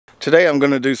Today I'm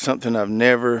going to do something I've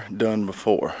never done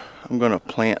before. I'm going to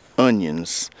plant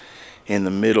onions in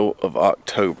the middle of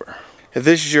October. If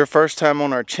this is your first time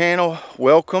on our channel,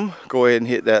 welcome. Go ahead and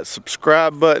hit that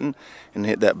subscribe button and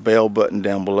hit that bell button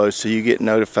down below so you get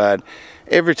notified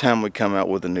every time we come out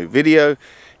with a new video.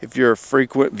 If you're a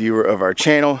frequent viewer of our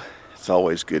channel, it's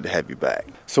always good to have you back.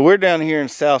 So we're down here in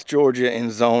South Georgia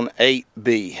in zone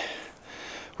 8B.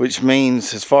 Which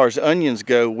means as far as onions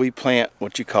go, we plant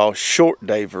what you call short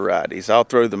day varieties. I'll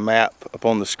throw the map up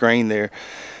on the screen there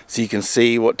so you can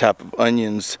see what type of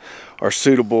onions are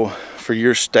suitable for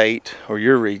your state or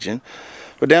your region.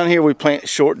 But down here we plant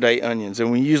short day onions,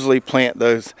 and we usually plant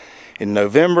those in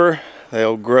November.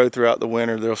 They'll grow throughout the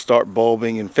winter. They'll start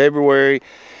bulbing in February,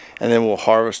 and then we'll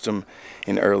harvest them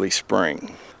in early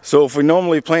spring. So if we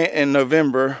normally plant in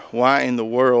November, why in the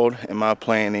world am I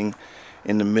planting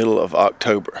in the middle of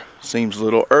October? Seems a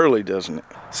little early, doesn't it?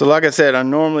 So like I said, I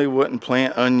normally wouldn't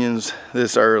plant onions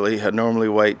this early. I normally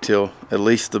wait till at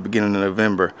least the beginning of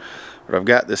November. But I've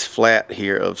got this flat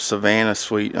here of Savannah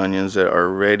sweet onions that are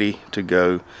ready to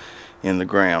go in the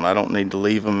ground. I don't need to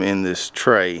leave them in this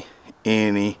tray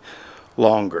any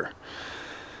longer.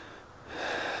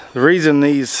 The reason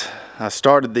I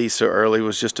started these so early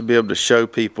was just to be able to show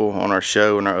people on our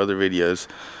show and our other videos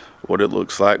what it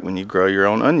looks like when you grow your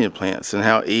own onion plants and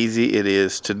how easy it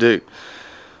is to do.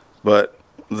 But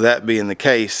that being the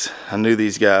case, I knew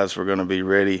these guys were going to be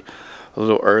ready a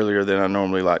little earlier than I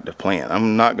normally like to plant.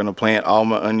 I'm not going to plant all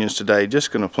my onions today,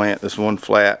 just going to plant this one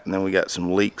flat, and then we got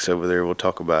some leeks over there we'll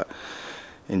talk about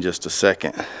in just a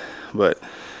second. But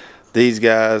these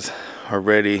guys are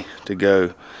ready to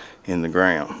go in the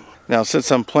ground. Now,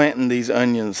 since I'm planting these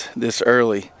onions this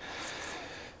early,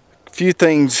 a few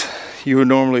things you would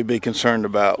normally be concerned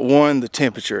about. One, the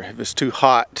temperature. If it's too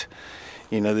hot,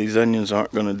 you know, these onions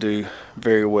aren't going to do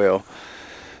very well.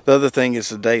 The other thing is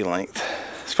the day length.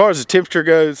 As far as the temperature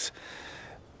goes,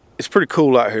 it's pretty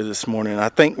cool out here this morning. I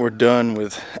think we're done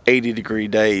with 80-degree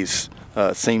days.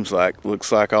 It seems like.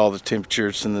 Looks like all the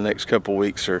temperatures in the next couple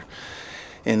weeks are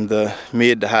in the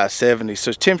mid to high 70s.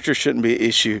 So temperature shouldn't be an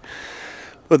issue,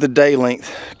 but the day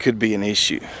length could be an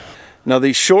issue. Now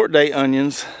these short day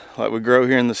onions, like we grow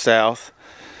here in the south,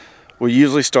 we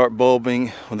usually start bulbing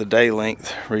when the day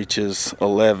length reaches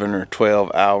 11 or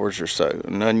 12 hours or so.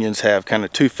 And onions have kind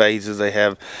of two phases. They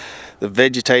have the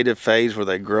vegetative phase where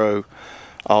they grow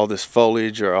all this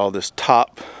foliage or all this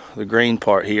top, the green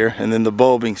part here, and then the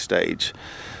bulbing stage.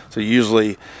 So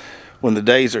usually when the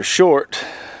days are short,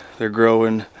 they're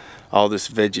growing all this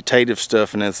vegetative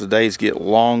stuff, and as the days get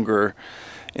longer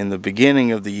in the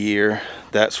beginning of the year,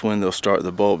 that's when they'll start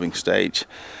the bulbing stage.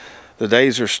 The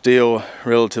days are still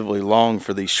relatively long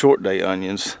for these short day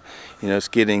onions. You know, it's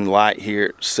getting light here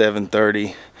at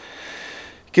 7:30,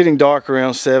 getting dark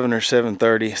around 7 or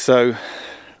 7:30. So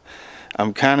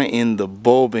I'm kind of in the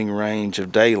bulbing range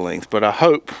of day length, but I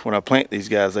hope when I plant these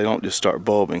guys, they don't just start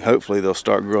bulbing. Hopefully they'll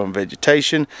start growing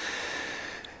vegetation,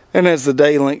 and as the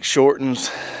day length shortens,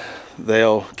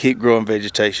 they'll keep growing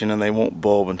vegetation and they won't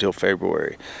bulb until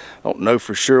February. I don't know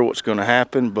for sure what's going to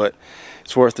happen, but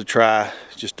it's worth a try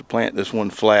just to plant this one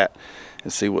flat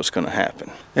and see what's going to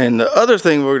happen. And the other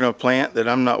thing we're going to plant that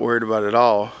I'm not worried about at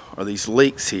all are these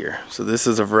leeks here. So this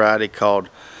is a variety called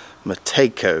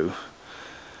Mateko,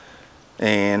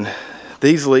 and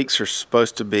these leeks are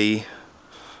supposed to be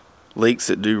leeks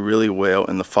that do really well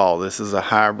in the fall. This is a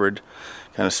hybrid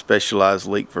kind of specialized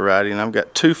leek variety, and I've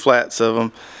got two flats of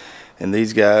them, and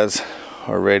these guys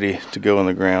are ready to go in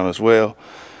the ground as well.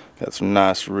 Got some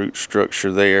nice root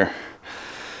structure there.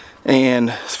 And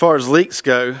as far as leeks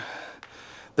go,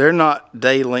 they're not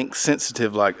day length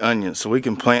sensitive like onions, so we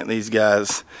can plant these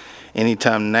guys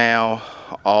anytime now,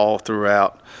 all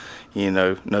throughout, you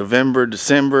know, November,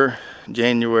 December,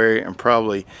 January, and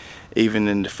probably even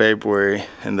into February,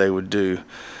 and they would do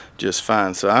just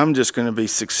fine. So I'm just going to be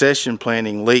succession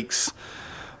planting leeks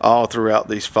all throughout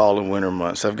these fall and winter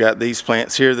months. I've got these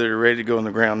plants here that are ready to go in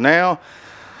the ground now.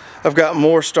 I've got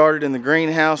more started in the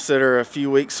greenhouse that are a few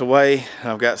weeks away.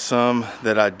 I've got some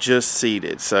that I just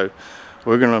seeded. So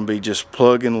we're going to be just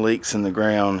plugging leeks in the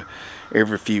ground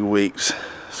every few weeks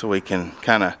so we can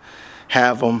kind of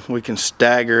have them. We can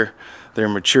stagger their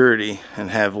maturity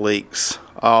and have leeks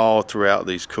all throughout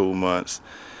these cool months.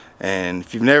 And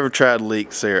if you've never tried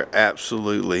leeks, they're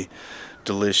absolutely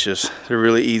delicious. They're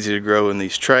really easy to grow in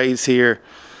these trays here,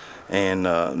 and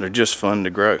they're just fun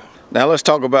to grow. Now let's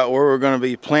talk about where we're going to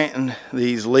be planting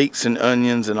these leeks and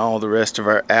onions and all the rest of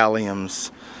our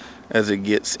alliums as it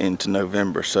gets into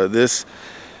November. So this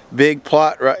big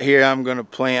plot right here, I'm going to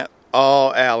plant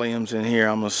all alliums in here.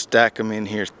 I'm going to stack them in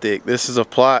here thick. This is a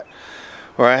plot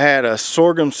where I had a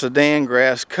sorghum Sudan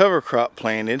grass cover crop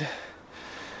planted,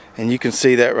 and you can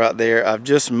see that right there. I've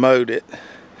just mowed it,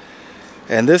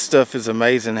 and this stuff is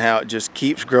amazing how it just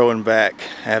keeps growing back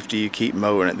after you keep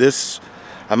mowing it.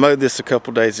 I mowed this a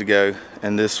couple days ago,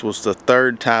 and this was the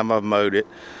third time I've mowed it.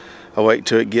 I wait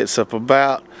till it gets up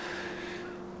about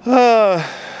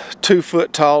 2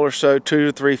 foot tall or so, 2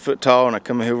 to 3 foot tall, and I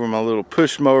come over with my little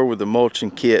push mower with the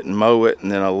mulching kit and mow it,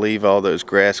 and then I'll leave all those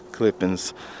grass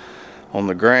clippings on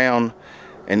the ground,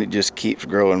 and it just keeps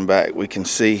growing back. We can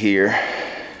see here,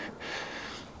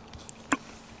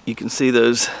 you can see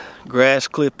those grass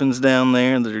clippings down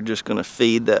there that are just going to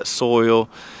feed that soil.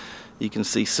 You can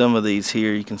see some of these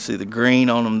here, you can see the green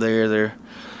on them there. They're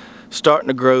starting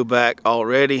to grow back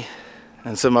already.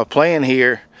 And so my plan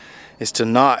here is to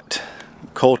not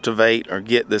cultivate or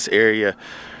get this area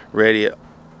ready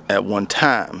at one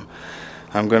time.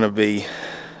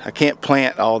 I can't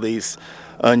plant all these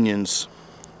onions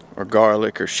or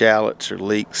garlic or shallots or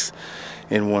leeks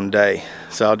in one day.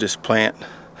 So I'll just plant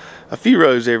a few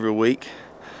rows every week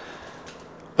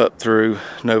up through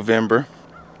November,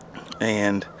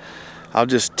 and I'll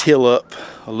just till up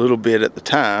a little bit at the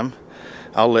time.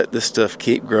 I'll let this stuff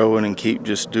keep growing and keep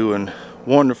just doing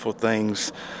wonderful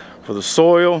things for the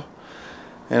soil,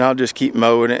 and I'll just keep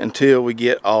mowing it until we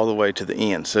get all the way to the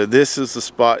end. So this is the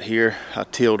spot here I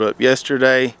tilled up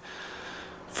yesterday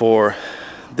for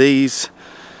these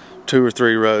 2 or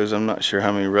 3 rows. I'm not sure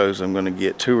how many rows I'm going to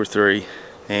get, 2 or 3,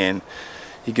 and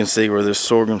you can see where this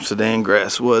sorghum Sudan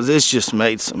grass was. It's just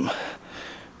made some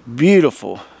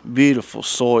beautiful, beautiful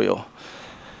soil.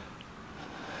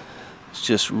 It's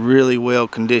just really well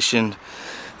conditioned.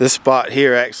 This spot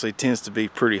here actually tends to be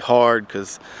pretty hard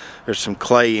because there's some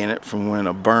clay in it from when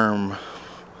a berm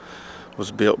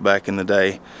was built back in the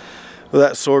day. Well,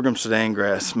 that sorghum Sudan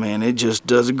grass, man, it just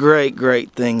does great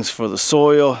things for the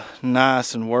soil.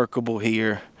 Nice and workable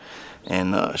here,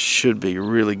 and should be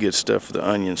really good stuff for the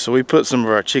onions. So we put some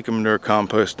of our chicken manure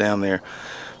compost down there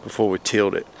before we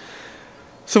tilled it.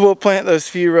 So we'll plant those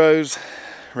few rows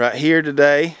right here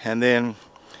today, and then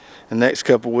the next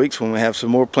couple weeks when we have some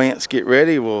more plants get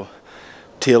ready, we'll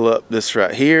till up this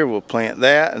right here, we'll plant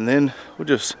that, and then we'll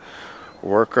just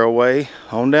work our way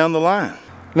on down the line.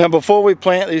 Now before we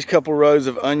plant these couple rows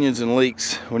of onions and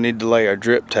leeks, we need to lay our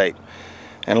drip tape.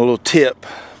 And a little tip,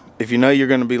 if you know you're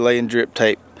going to be laying drip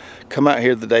tape, come out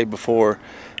here the day before,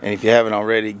 and if you haven't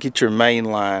already, get your main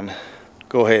line,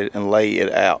 go ahead and lay it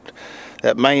out.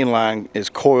 That main line is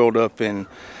coiled up in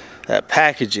that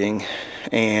packaging,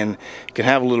 and it can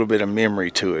have a little bit of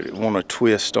memory to it. It want to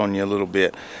twist on you a little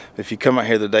bit. If you come out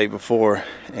here the day before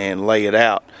and lay it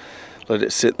out, let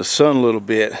it sit in the sun a little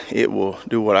bit, it will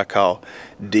do what I call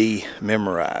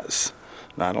dememorize.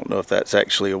 Now, I don't know if that's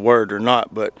actually a word or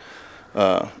not, but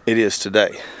it is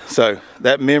today. So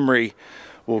that memory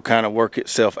will kind of work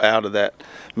itself out of that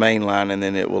main line, and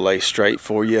then it will lay straight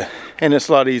for you, and it's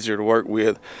a lot easier to work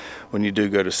with when you do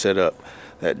go to set up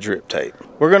that drip tape.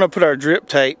 We're going to put our drip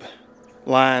tape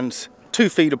lines 2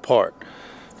 feet apart.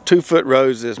 2 foot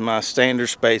rows is my standard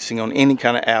spacing on any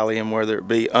kind of allium, whether it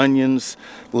be onions,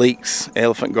 leeks,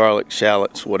 elephant garlic,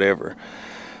 shallots, whatever.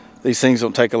 These things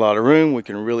don't take a lot of room. We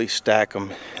can really stack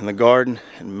them in the garden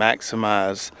and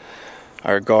maximize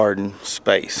our garden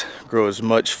space. Grow as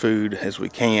much food as we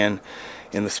can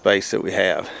in the space that we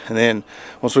have. And then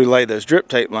once we lay those drip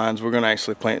tape lines, we're going to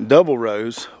actually plant double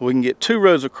rows. We can get 2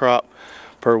 rows of crop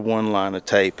per 1 line of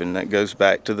tape, and that goes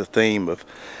back to the theme of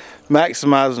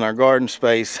maximizing our garden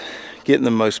space, getting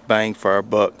the most bang for our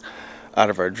buck out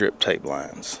of our drip tape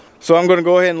lines. So I'm going to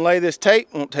go ahead and lay this tape.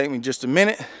 It won't take me just a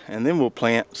minute, and then we'll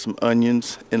plant some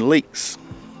onions and leeks.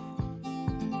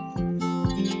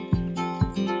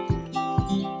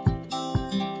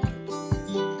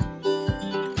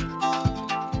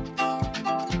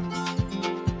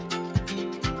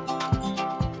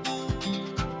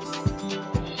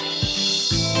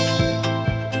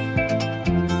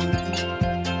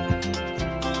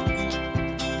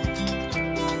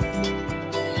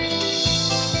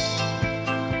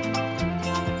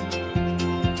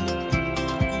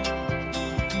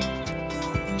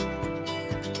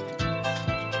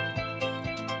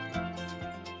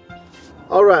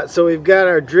 Alright, so we've got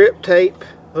our drip tape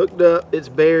hooked up, it's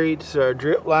buried, so our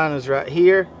drip line is right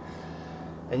here.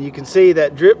 And you can see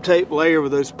that drip tape layer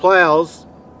with those plows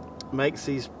makes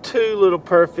these 2 little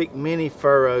perfect mini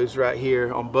furrows right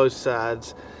here on both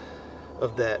sides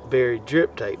of that buried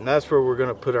drip tape. And that's where we're going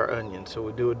to put our onions. So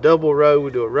we do a double row,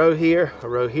 we do a row here,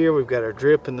 we've got our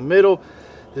drip in the middle.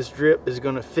 This drip is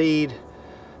going to feed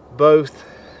both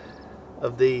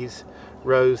of these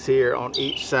rows here on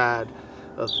each side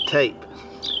of the tape.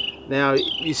 Now,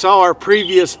 you saw our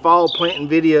previous fall planting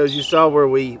videos. You saw where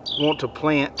we want to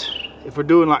plant. If we're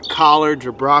doing like collards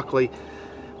or broccoli,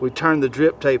 we turn the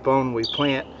drip tape on, we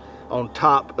plant on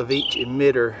top of each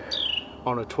emitter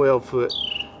on a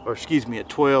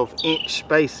 12-inch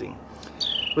spacing.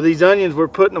 With these onions, we're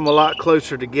putting them a lot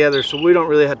closer together, so we don't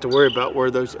really have to worry about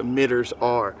where those emitters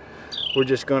are. We're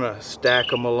just gonna stack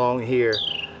them along here,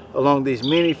 along these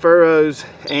mini furrows,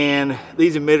 and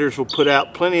these emitters will put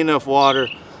out plenty enough water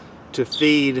to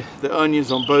feed the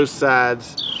onions on both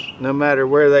sides, no matter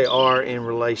where they are in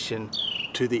relation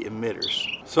to the emitters.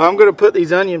 So I'm gonna put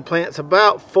these onion plants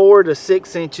about 4 to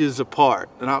 6 inches apart.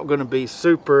 I'm not gonna be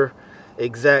super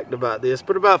exact about this,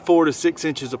 but about 4 to 6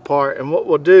 inches apart. And what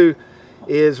we'll do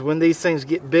is when these things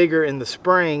get bigger in the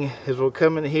spring is we'll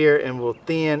come in here and we'll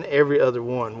thin every other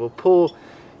one. We'll pull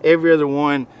every other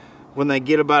one when they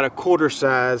get about a quarter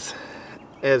size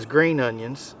as green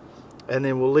onions, and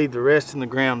then we'll leave the rest in the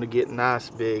ground to get nice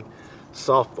big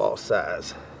softball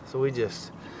size. So we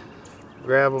just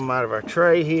grab them out of our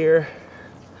tray here,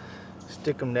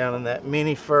 stick them down in that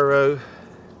mini furrow.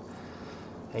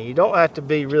 And you don't have to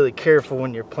be really careful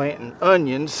when you're planting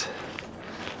onions.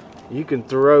 You can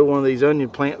throw one of these onion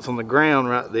plants on the ground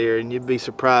right there and you'd be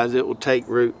surprised it will take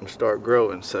root and start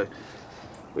growing. So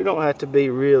we don't have to be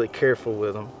really careful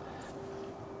with them.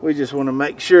 We just want to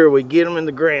make sure we get them in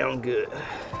the ground good.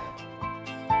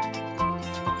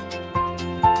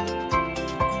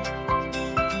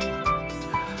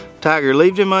 Tiger,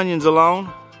 leave them onions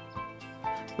alone.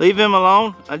 Leave them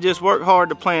alone. I just worked hard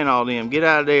to plant all them. Get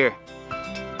out of there.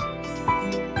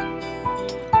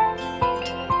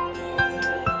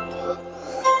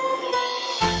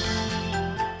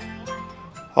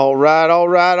 All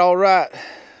right.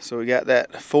 So we got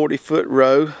that 40-foot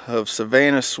row of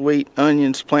Savannah Sweet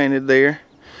onions planted there.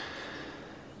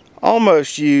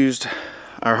 Almost used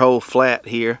our whole flat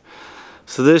here.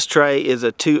 So this tray is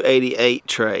a 288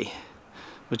 tray,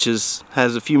 which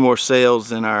has a few more cells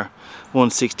than our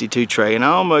 162 tray. And I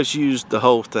almost used the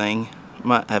whole thing.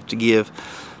 Might have to give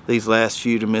these last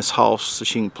few to Miss Hoss so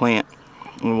she can plant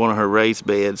in one of her raised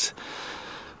beds.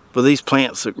 But these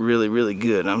plants look really, really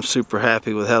good. I'm super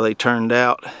happy with how they turned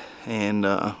out, and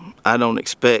I don't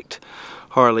expect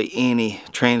hardly any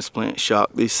transplant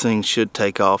shock. These things should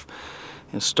take off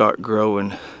and start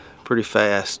growing pretty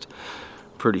fast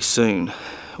pretty soon.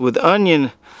 With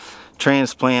onion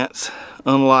transplants,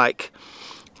 unlike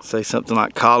say something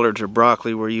like collards or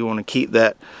broccoli where you want to keep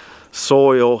that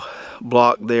soil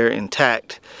block there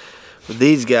intact, with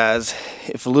these guys,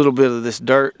 if a little bit of this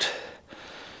dirt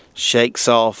shakes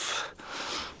off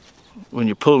when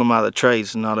you pull them out of the trays,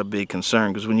 is not a big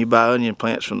concern, because when you buy onion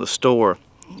plants from the store,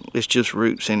 it's just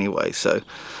roots anyway, so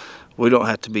we don't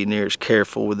have to be near as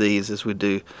careful with these as we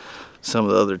do some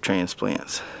of the other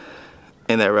transplants.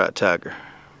 Ain't that right, Tiger?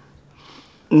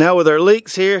 Now with our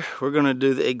leeks here, we're going to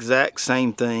do the exact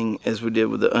same thing as we did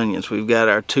with the onions. We've got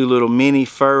our 2 little mini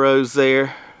furrows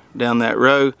there down that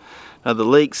row. Now the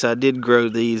leeks, I did grow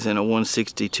these in a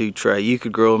 162 tray. You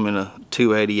could grow them in a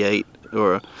 288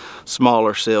 or a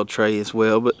smaller cell tray as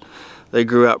well, but they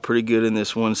grew out pretty good in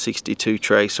this 162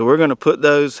 tray. So we're going to put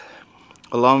those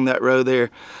along that row there.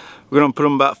 We're going to put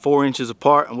them about 4 inches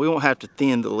apart, and we won't have to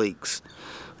thin the leeks.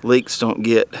 Leeks don't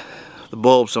get, the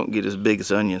bulbs don't get as big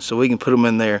as onions, so we can put them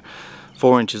in there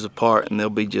 4 inches apart and they'll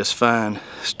be just fine.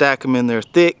 Stack them in there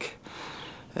thick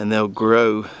and they'll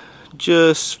grow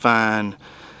just fine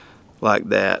like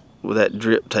that, with that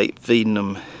drip tape feeding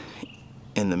them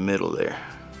in the middle there.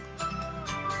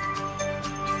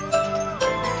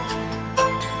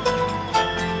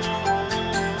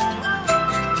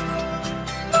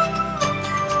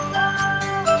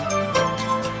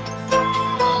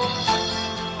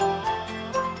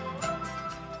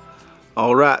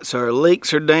 All right, so our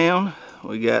leeks are down.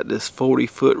 We got this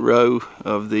 40-foot row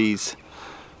of these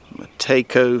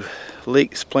Matejko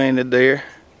leeks planted there.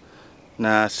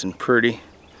 Nice and pretty.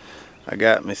 I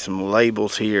got me some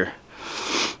labels here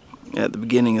at the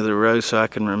beginning of the row so I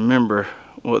can remember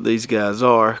what these guys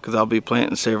are, because I'll be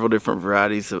planting several different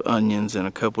varieties of onions and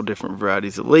a couple different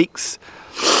varieties of leeks.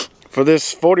 For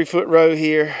this 40-foot row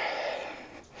here,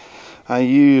 I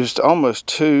used almost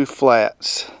 2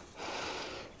 flats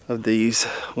of these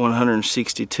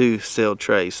 162 cell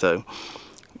trays. So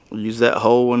we'll use that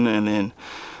whole one, and then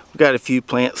we've got a few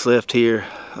plants left here.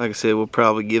 Like I said, we'll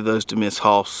probably give those to Miss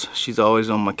Hoss. She's always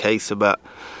on my case about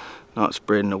not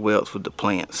spreading the welts with the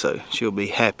plants, so she'll be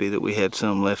happy that we had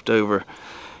some left over.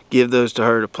 Give those to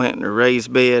her to plant in her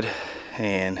raised bed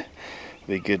and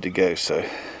be good to go. So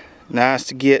nice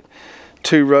to get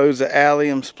 2 rows of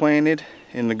alliums planted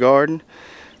in the garden.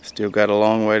 Still got a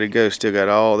long way to go. Still got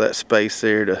all that space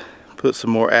there to put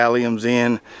some more alliums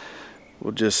in.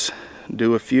 We'll just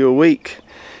do a few a week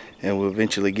and we'll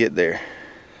eventually get there.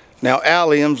 Now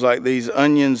alliums, like these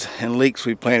onions and leeks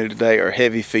we planted today, are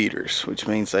heavy feeders, which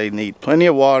means they need plenty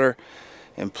of water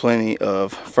and plenty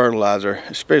of fertilizer,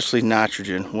 especially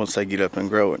nitrogen, once they get up and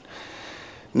growing.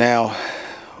 Now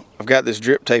I've got this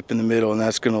drip tape in the middle, and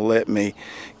that's going to let me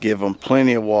give them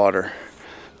plenty of water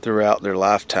throughout their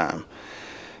lifetime.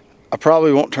 I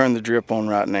probably won't turn the drip on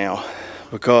right now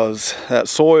because that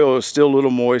soil is still a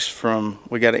little moist from,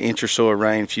 we got an inch or so of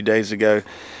rain a few days ago,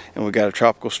 and we got a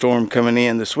tropical storm coming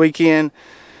in this weekend.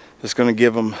 It's going to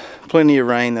give them plenty of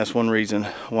rain. That's one reason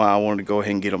why I wanted to go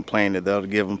ahead and get them planted. That'll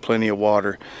give them plenty of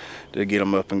water to get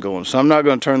them up and going. So I'm not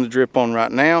going to turn the drip on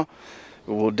right now,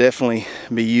 but we'll definitely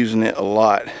be using it a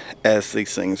lot as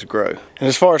these things grow. And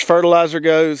as far as fertilizer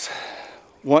goes,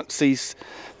 once these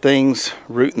things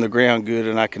root in the ground good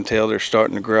and I can tell they're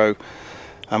starting to grow,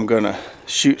 I'm going to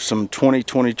shoot some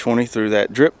 20-20-20 through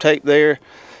that drip tape there,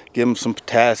 give them some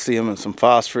potassium and some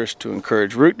phosphorus to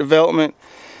encourage root development.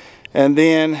 And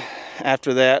then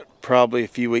after that, probably a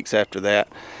few weeks after that,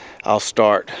 I'll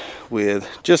start with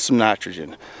just some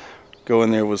nitrogen. Go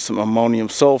in there with some ammonium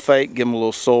sulfate, give them a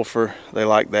little sulfur. They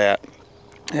like that.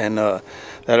 And that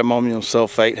ammonium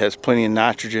sulfate has plenty of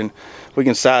nitrogen. We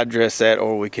can side dress that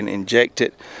or we can inject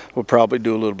it. We'll probably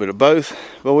do a little bit of both,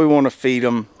 but we want to feed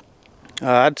them,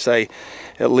 I'd say,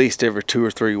 at least every 2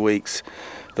 or 3 weeks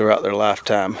throughout their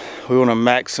lifetime. We want to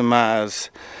maximize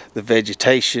the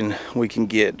vegetation we can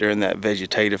get during that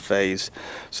vegetative phase.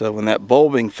 So when that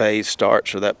bulbing phase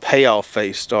starts, or that payoff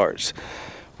phase starts,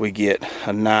 we get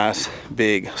a nice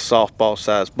big softball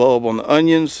sized bulb on the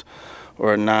onions,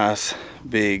 or a nice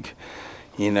big,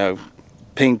 you know,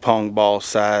 ping pong ball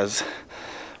size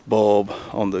bulb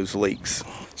on those leeks.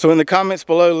 So in the comments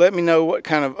below, let me know what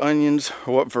kind of onions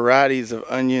or what varieties of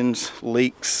onions,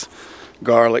 leeks,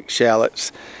 garlic,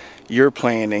 shallots you're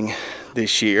planting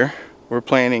this year. We're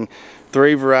planting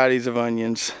 3 varieties of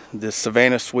onions. This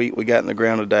Savannah Sweet we got in the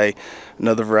ground today,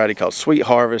 another variety called Sweet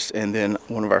Harvest, and then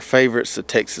one of our favorites, the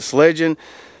Texas Legend.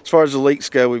 As far as the leeks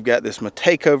go, we've got this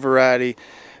Matejko variety,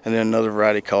 and then another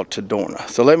variety called Tadorna.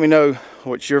 So let me know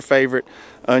what's your favorite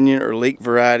onion or leek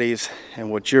varieties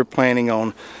and what you're planning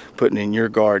on putting in your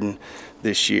garden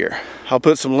this year. I'll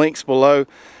put some links below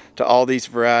to all these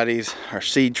varieties, our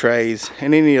seed trays,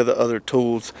 and any of the other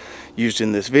tools used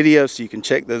in this video, so you can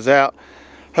check those out.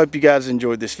 Hope you guys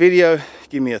enjoyed this video.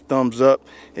 Give me a thumbs up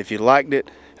if you liked it,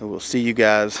 and we'll see you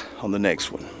guys on the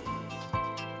next one.